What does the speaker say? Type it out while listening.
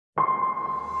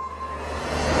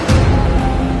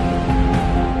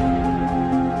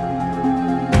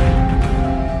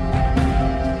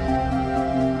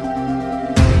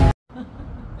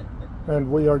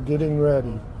and we are getting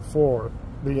ready for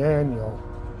the annual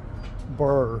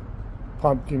Burr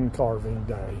Pumpkin Carving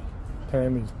Day.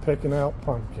 Tammy's picking out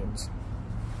pumpkins.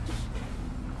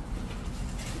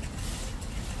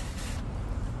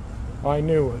 I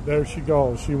knew it. There she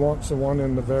goes. She wants the one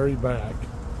in the very back.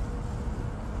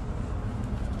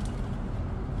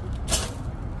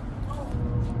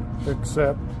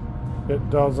 Except it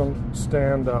doesn't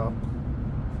stand up.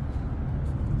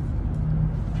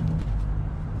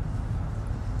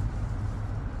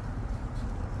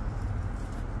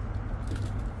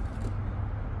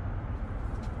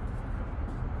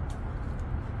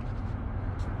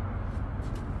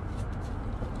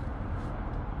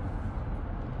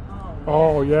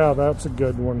 Oh yeah, that's a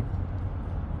good one.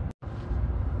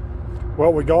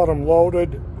 Well, we got them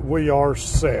loaded. We are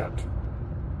set.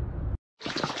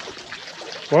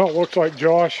 Well, it looks like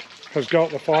Josh has got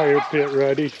the fire pit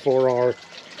ready for our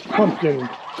pumpkin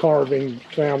carving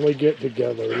family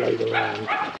get-together later on.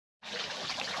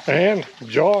 And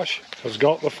Josh has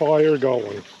got the fire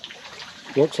going.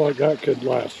 Looks like that could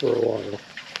last for a while.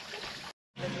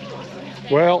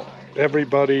 Well,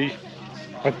 everybody,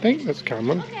 I think that's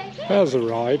coming, has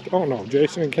arrived. Oh no,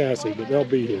 Jason and Cassie, but they'll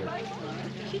be here.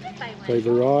 They've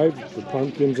arrived, the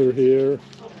pumpkins are here,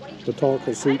 the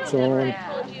taco soup's on.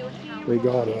 We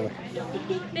got a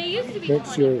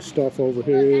mixture of stuff over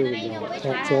here. We got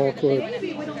hot chocolate.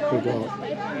 We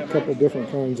got a couple different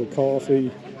kinds of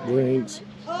coffee, drinks,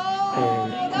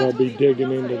 and they'll be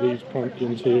digging into these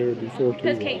pumpkins here before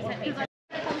too long.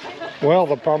 Well,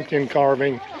 the pumpkin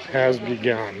carving has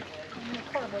begun.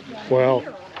 Well,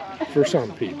 for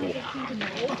some people.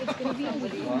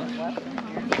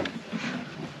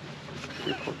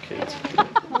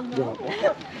 Got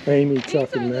Amy,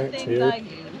 Chuck, and Max here.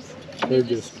 They're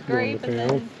just going to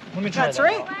town. That's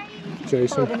right.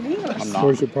 Jason,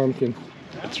 where's your pumpkin?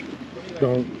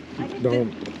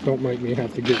 Don't make me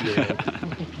have to get you one.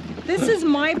 This is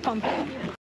my pumpkin.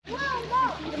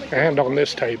 And on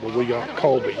this table we got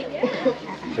Colby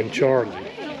and Charlie,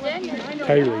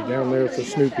 Haley down there with the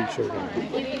Snoopy shirt on,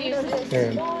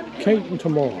 and Kate and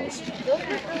Tomas.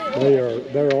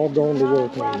 They're all going to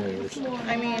work on theirs.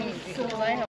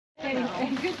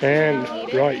 And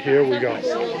right here we got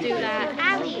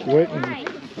Whit and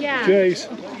Jace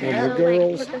and the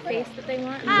girls.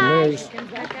 And there's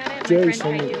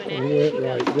Jason and Whit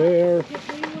right there.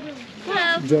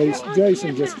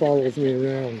 Jason just follows me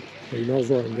around. He knows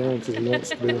where I'm going because he wants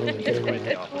to be on the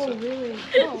camera.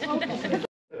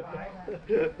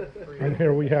 And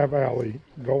here we have Allie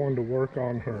going to work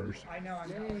on hers.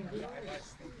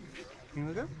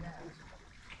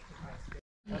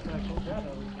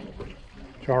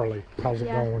 Charlie, how's it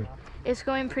going? It's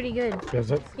going pretty good. Is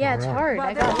it? Yeah, it's hard.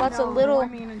 I got lots of little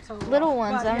ones. I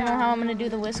don't know how I'm going to do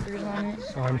the whiskers on it.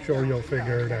 I'm sure you'll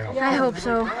figure it out. I hope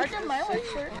so.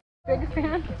 Big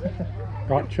fan.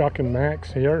 Got Chuck and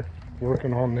Max here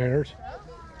working on theirs.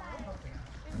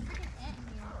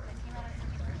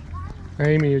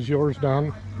 Amy, is yours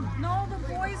done? No, the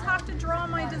boys have to draw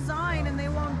my design and they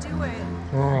won't do it.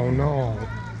 Oh no.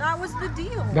 That was the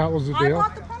deal. That was the deal? I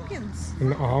bought the pumpkins.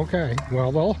 Okay,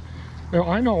 well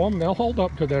I know them. They'll hold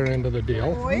up to their end of the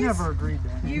deal. Boys, we never agreed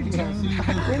that. You do.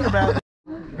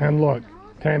 And look,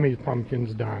 Tammy's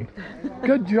pumpkin's done.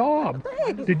 Good job.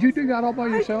 Thanks. Did you do that all by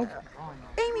yourself?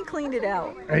 Amy cleaned it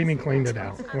out. Amy cleaned it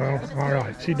out. Well, all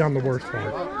right. She done the worst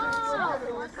part.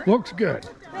 Looks good.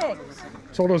 Thanks.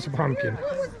 So does the pumpkin.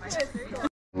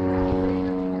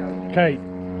 Kate,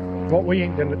 what we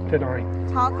eating tonight?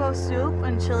 Taco soup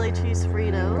and chili cheese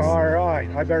Fritos. All right.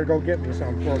 I better go get me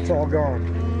some before it's all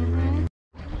gone.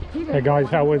 Hey guys,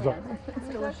 how is it? It's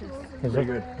delicious. Is it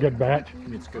a good batch?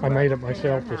 It's good. I made it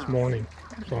myself this morning.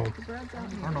 So, I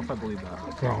don't know if I believe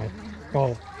that. no.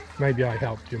 Well, maybe I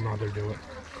helped your mother do it.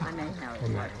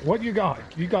 What you got?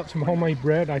 You got some homemade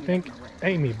bread? I think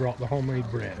Amy brought the homemade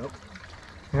bread.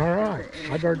 All right.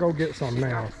 I better go get some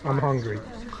now. I'm hungry.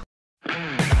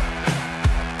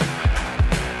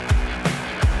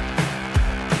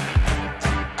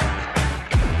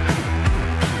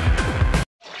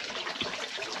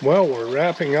 Well, we're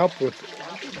wrapping up with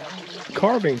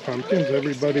carving pumpkins.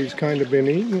 Everybody's kind of been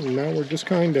eating, and now we're just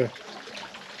kind of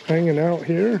hanging out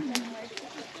here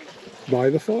by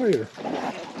the fire.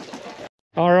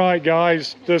 All right,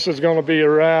 guys, this is going to be a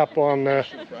wrap on the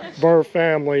Burr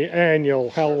family annual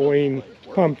Halloween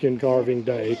pumpkin carving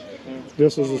day.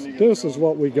 This is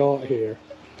what we got here.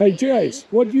 Hey, Jace,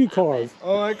 what did you carve?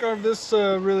 Oh, I carved this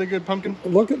really good pumpkin.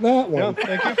 Look at that one.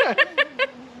 Yeah, thank you.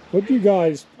 What do you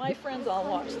guys? My friends all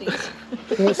watch these.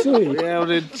 Let's see. Yeah,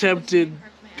 the attempted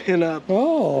pin-up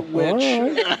Oh, witch. all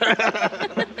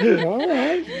right. All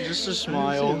right. Just a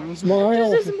smile.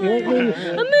 Smile. A moon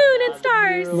and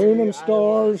stars. Moon and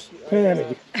stars.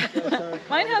 Penny.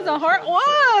 Mine has a heart. Whoa!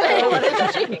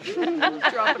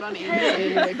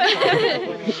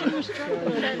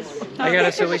 I got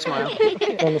a silly smile.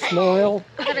 On a smile.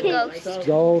 I got a ghost.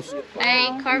 Ghost.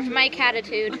 I carved my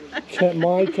catitude.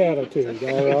 My catitude.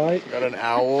 All right. Got an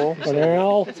owl. An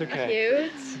owl. It's okay.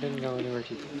 Cute. Didn't go anywhere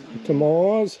too.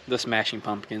 Tamars. The Smashing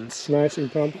Pumpkins. Smashing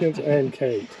Pumpkins. And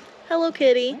Kate. Hello,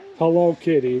 Kitty. Hello,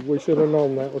 Kitty. We should have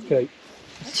known that was Kate.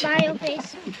 Smile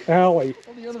face. Allie.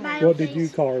 Smile What did you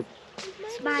carve?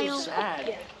 Smile.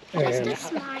 And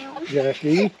Smile.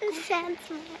 Jackie. Sad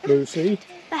smile. Lucy.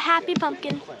 The happy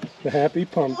pumpkin. The happy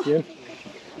pumpkin.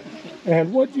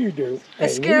 And what'd you do? A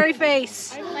scary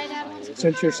face.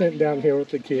 Since you're sitting down here with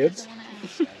the kids.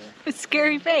 A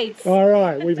scary face. All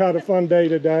right, we've had a fun day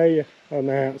today on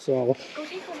that, so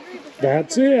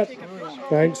that's it.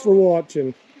 Thanks for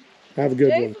watching. Have a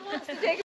good one.